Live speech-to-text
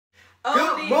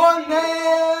Good morning,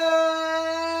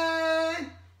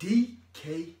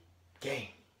 DK Gang.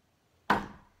 I'm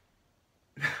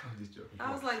just joking.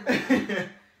 I was like,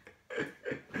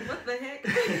 what the heck?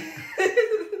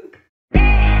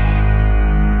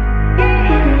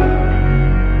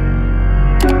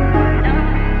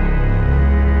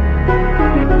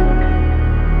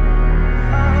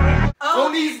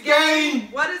 Shanice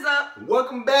Gang. What is up?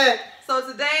 Welcome back. So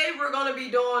today we're gonna be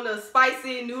doing a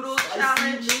spicy noodles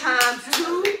challenge times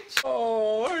 2.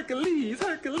 Oh, Hercules.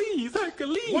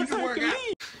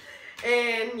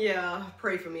 And yeah,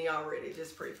 pray for me already.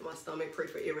 Just pray for my stomach. Pray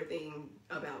for everything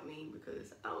about me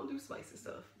because I don't do spicy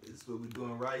stuff. This is what we're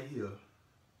doing right here.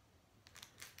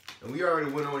 And we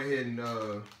already went on ahead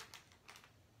and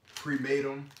pre-made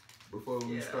them before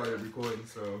we started recording,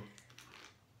 so.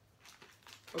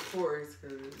 Of course,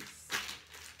 because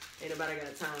ain't nobody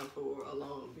got time for a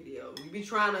long video. We be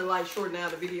trying to like shorten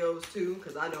out the videos too,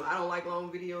 because I know I don't like long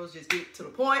videos, just get to the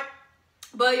point.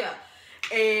 But yeah,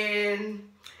 and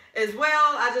as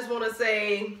well, I just want to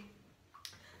say,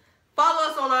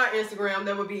 follow us on our Instagram.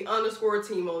 That would be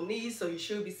 _TeamO'Niece, so you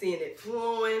should be seeing it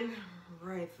flowing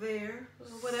right there or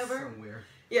whatever. Somewhere.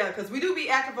 Yeah, because we do be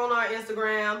active on our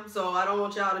Instagram, so I don't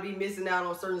want y'all to be missing out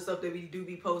on certain stuff that we do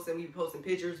be posting. We be posting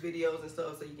pictures, videos, and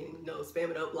stuff, so you can, you know,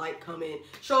 spam it up, like, comment,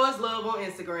 show us love on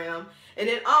Instagram. And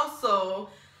then also,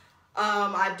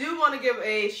 I do want to give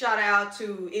a shout out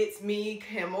to It's Me,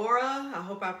 Kamora. I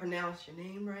hope I pronounced your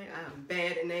name right. I'm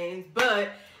bad at names,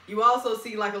 but you also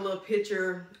see like a little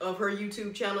picture of her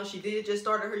YouTube channel. She did just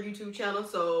started her YouTube channel.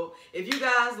 So if you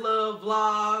guys love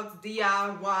vlogs,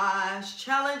 DIYs,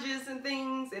 challenges and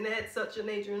things and that such a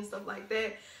nature and stuff like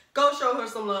that, go show her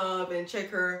some love and check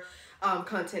her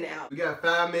content out. We got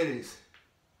 5 minutes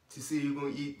to see who's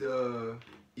gonna eat the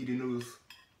noodles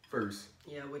first.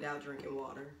 Yeah, without drinking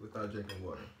water. Without drinking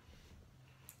water.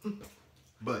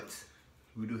 But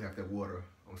we do have that water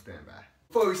on standby.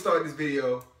 Before we start this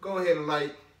video, go ahead and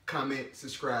like, comment,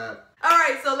 subscribe. All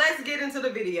right, so let's get into the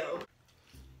video.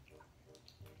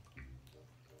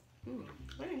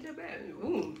 That ain't that bad.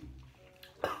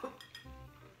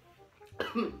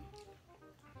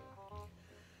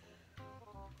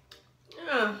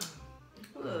 Yeah.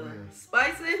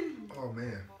 Spicy? Oh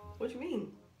man. What you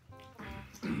mean?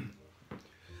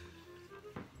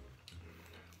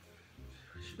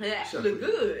 It actually look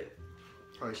good.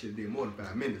 Probably should have did more than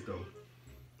 5 minutes though.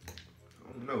 I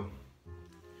don't know.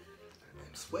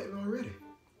 I'm sweating already.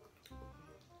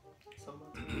 It's on my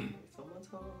tongue. It's on my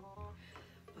tongue.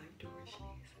 Like Doris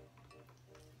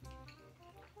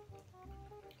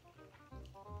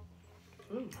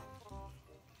Shanice.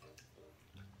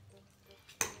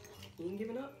 You ain't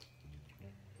giving up?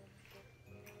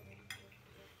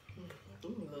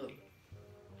 Look.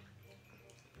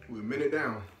 We're a minute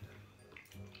down.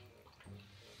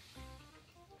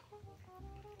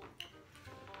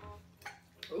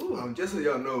 Just so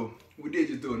y'all know, we did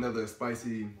just do another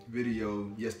spicy video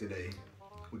yesterday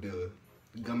with the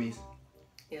gummies.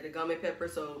 Yeah, the gummy pepper.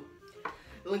 So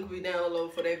the link will be down below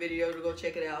for that video to go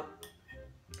check it out.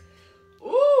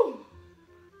 Ooh!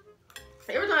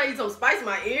 Every time I eat some spice,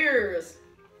 my ears.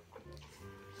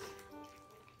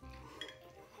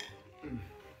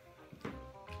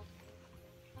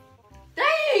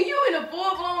 Dang, you in a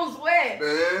full-blown sweat.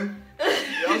 Man,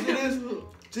 y'all see this?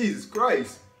 Jesus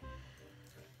Christ.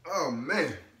 Oh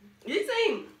man. You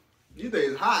think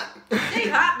it's hot. They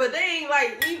hot, but they ain't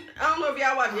like, I don't know if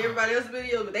y'all watch everybody else's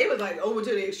videos, but they was like over to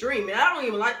the extreme, man. I don't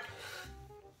even like.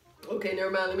 Okay,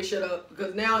 never mind, let me shut up,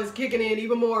 because now it's kicking in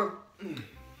even more.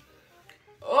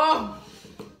 Oh.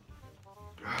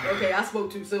 Okay, I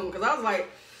spoke too soon, because I was like,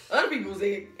 other people was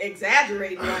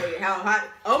exaggerating like how hot.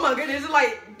 Oh my goodness, it's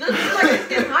like it's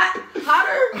getting hotter.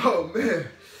 Oh man.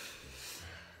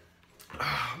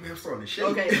 Oh man, I'm starting to shake.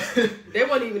 Okay, they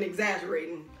wasn't even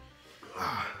exaggerating.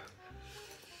 Oh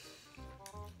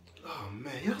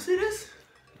man, y'all see this?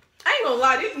 I ain't gonna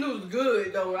lie, these noodles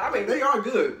good though. I mean, they are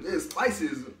good. They're spicy.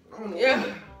 I don't know.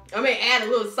 Yeah, I mean, add a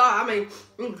little salt. I mean,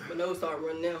 my nose started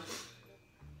running now.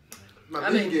 My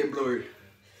teeth getting blurry.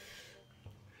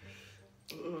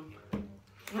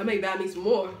 I may buy me some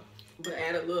more, but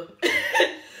add a little.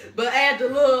 But add the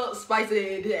little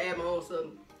spicy and then add my own stuff.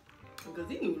 Because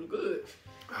these noodles good.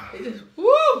 They just,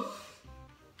 woo!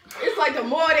 It's like the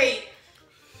more they,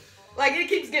 like it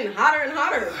keeps getting hotter and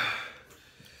hotter.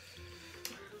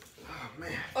 Oh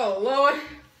man. Oh Lord.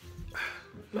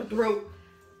 My throat.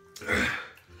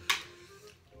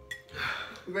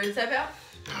 You ready to tap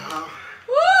out?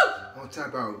 Woo! On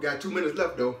tap out. Got 2 minutes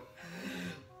left though.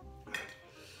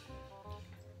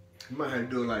 You might have to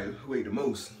do it like wait the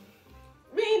most.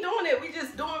 We ain't doing it. We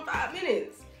just doing 5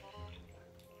 minutes.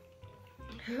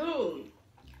 Oh.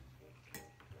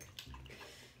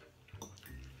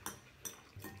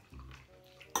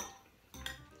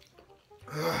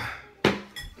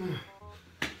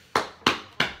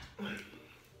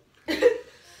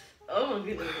 Oh my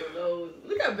goodness, her nose.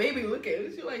 Look how baby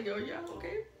looking. She like, yo, y'all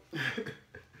okay?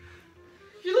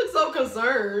 She looks so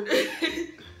concerned.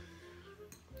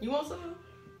 You want some?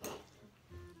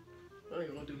 I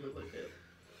ain't gonna do it like that.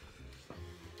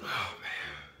 Oh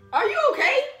man. Are you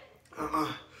okay?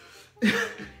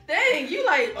 Dang, you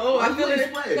like, oh, I feel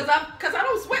it. Cause I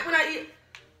don't sweat when I eat.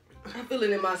 I feel it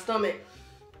in my stomach.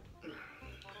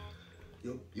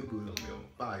 Your good up there on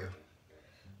fire.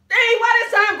 Dang, why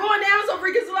this time going down so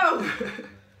freaking slow?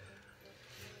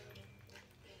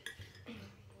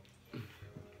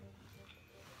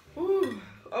 Ooh,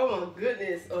 oh my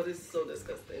goodness. Oh, this is so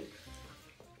disgusting.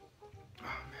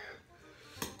 Oh man.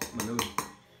 My nose.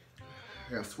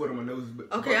 I got sweat on my nose.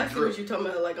 But Okay, I see what you're talking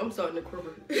about. Like, I'm starting to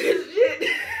quiver.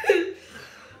 Shit.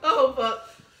 Oh, fuck.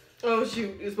 Oh,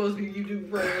 shoot. It's supposed to be YouTube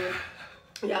friend.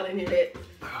 Y'all didn't hear that.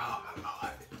 Oh, my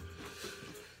Lord.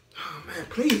 Oh, man.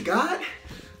 Please, God.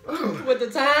 Oh. With the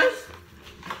time?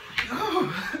 Oh.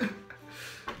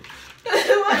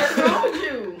 What is wrong with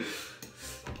you?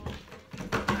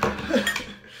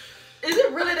 Is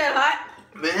it really that hot?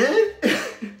 Man.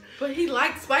 But he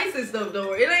likes spicy stuff,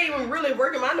 though. It ain't even really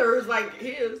working my nerves like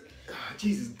his. Oh,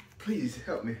 Jesus, please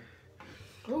help me.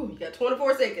 Ooh, you got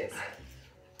 24 seconds.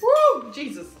 Woo,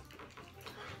 Jesus.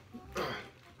 I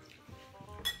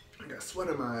got sweat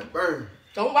in my burn.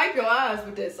 Don't wipe your eyes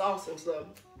with that sauce and stuff.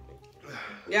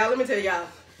 Yeah, let me tell y'all.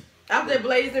 After that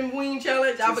blazing wing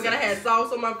challenge, I forgot I had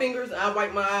sauce on my fingers. And I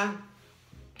wiped my eye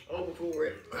over for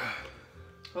it.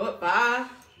 What, 5?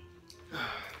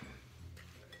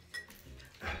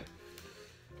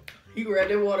 You grab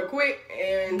that water quick,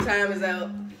 and time is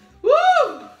out. Woo!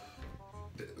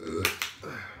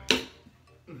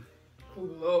 Oh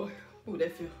Lord, ooh,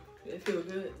 that feel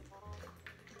good.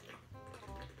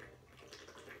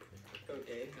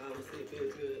 Okay, obviously it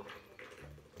feels good.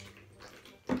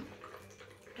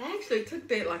 I actually took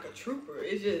that like a trooper.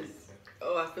 It's just,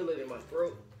 oh, I feel it in my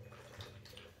throat.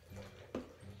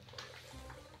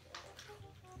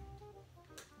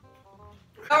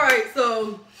 All right,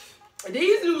 so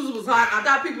these noodles was hot. I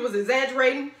thought people was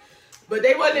exaggerating, but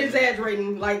they wasn't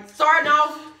exaggerating. Like, starting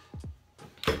off,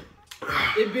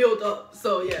 it built up.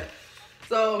 So yeah.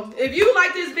 So if you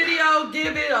like this video,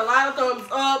 give it a lot of thumbs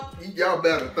up. Y'all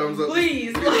better thumbs up.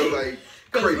 Please, like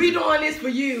because we doing this for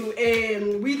you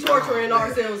and we torturing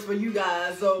ourselves for you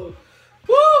guys. So,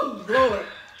 woo, Lord.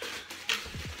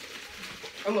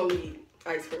 I'm gonna need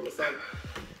ice cream or something.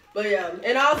 But yeah,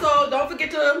 and also don't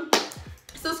forget to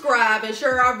subscribe and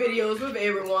share our videos with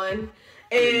everyone.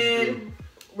 And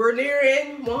we're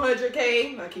nearing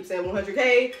 100K. I keep saying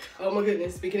 100K. Oh my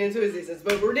goodness, speaking into existence.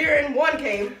 But we're nearing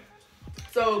 1K.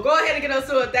 So go ahead and get us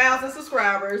to 1,000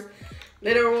 subscribers.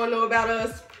 Let everyone know about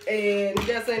us. And you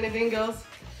got anything else?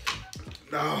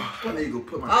 No, I need to go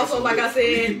put my also, ice like lips. I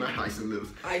said, my ice and lips.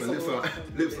 Ice my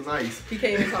lips on ice. He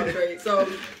can't even concentrate. So,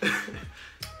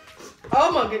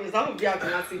 oh my goodness, I hope y'all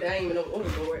cannot see that. I ain't even know.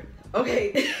 Oh Lord.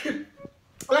 Okay.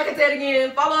 Like I said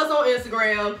again, follow us on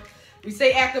Instagram. We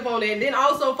stay active on there. And then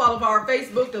also follow our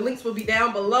Facebook. The links will be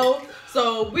down below.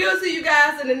 So we'll see you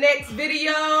guys in the next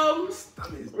video.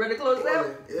 Ready to close it out?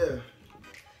 Yeah.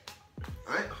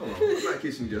 Alright, hold on. I'm not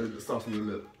kissing you, just sauce on the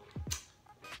lip.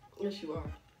 Yes, you are.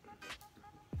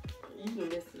 You done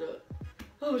messed it up.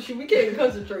 Oh shoot, we can't even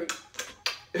concentrate.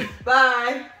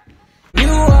 Bye. You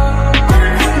are